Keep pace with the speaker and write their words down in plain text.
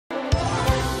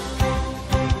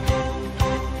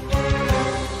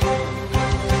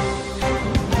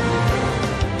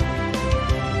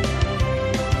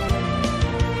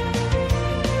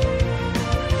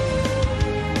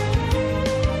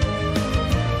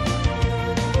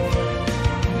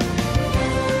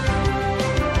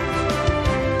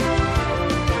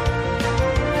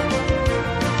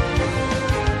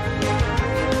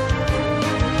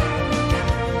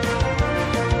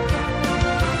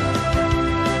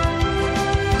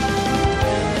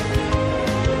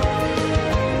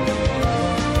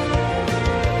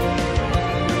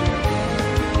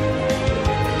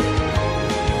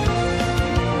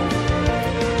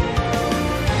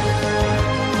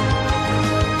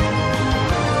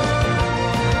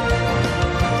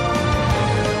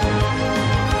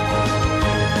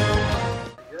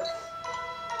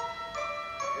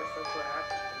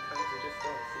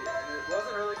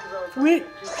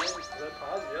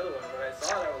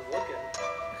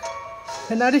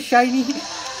Another shiny.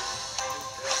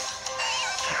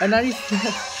 Another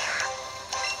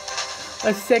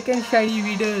a second shiny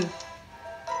Weedle.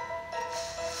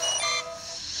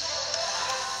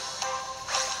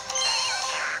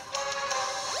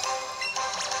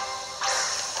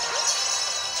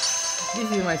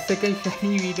 This is my second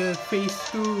shiny Weedle, phase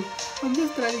 2. I'm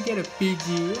just trying to get a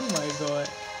Pidgey. Oh my god.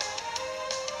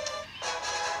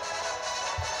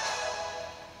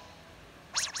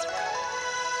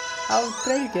 I'll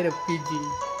try to get a Pidgey.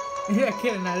 Yeah,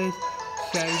 get another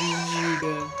shiny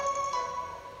Weedle.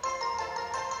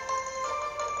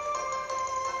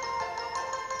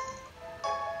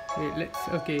 Wait, let's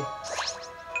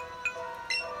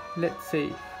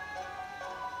save.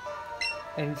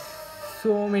 And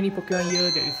so many Pokemon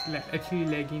here that is actually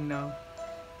lagging now.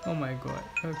 Oh my god.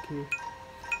 Okay,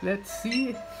 let's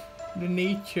see the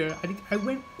nature. I think I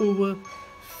went over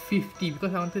 50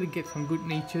 because I wanted to get some good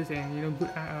natures and good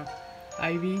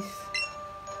IVs.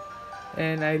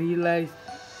 And I realized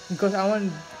because I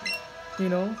want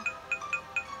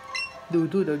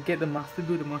get the master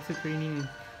training,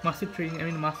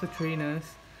 master trainers,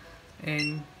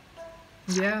 and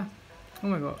yeah. Oh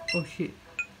my god. Oh shit.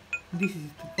 This is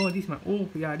this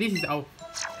is our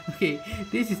okay.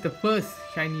 This is the first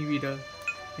shiny Weedle,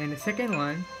 and the second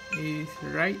one is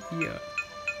right here.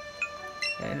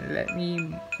 And let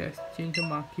me just change the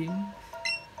marking.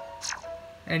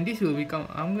 And this will become,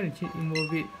 I'm going to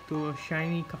involve it to a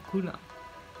shiny Kakuna.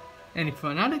 And if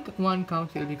another one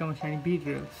comes, it will become a shiny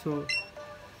Beedrill. So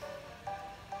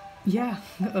yeah,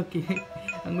 okay.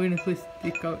 I'm going to first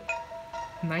pick out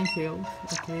Ninetales,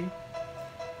 okay.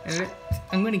 And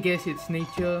I'm going to guess its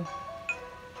nature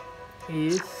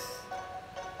is,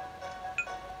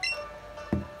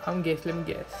 let me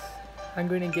guess. I'm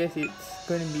going to guess it's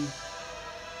going to be,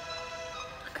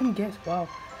 I can't guess, wow.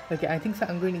 Okay, I think so.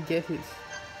 I'm going to guess it's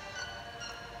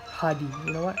Hardy.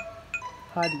 You know what?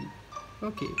 Hardy.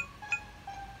 Okay.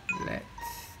 Let's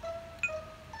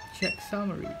check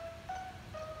summary.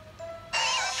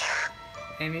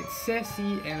 And it's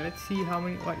sassy, and let's see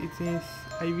what it says.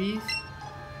 IVs.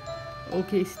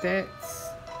 Okay, stats.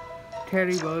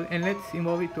 Terrible. And let's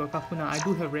involve it to a Kakuna. I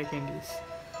do have rare candies.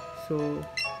 So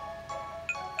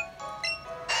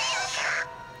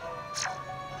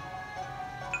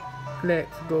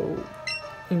let's go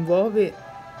involve it.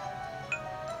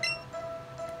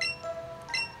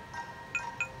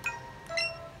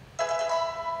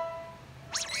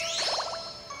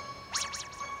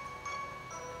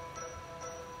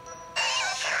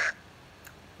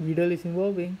 Weedle is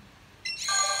involving.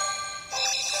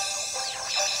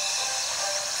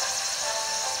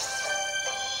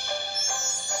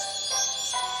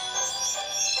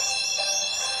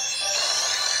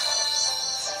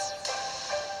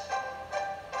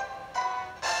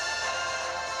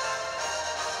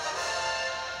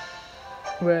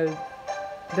 Well,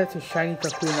 that's a shiny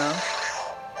Kakuna.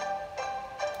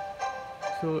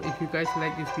 So if you guys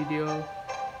like this video,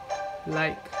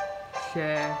 like,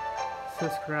 share,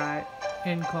 subscribe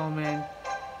and comment.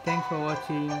 Thanks for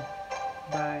watching.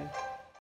 Bye.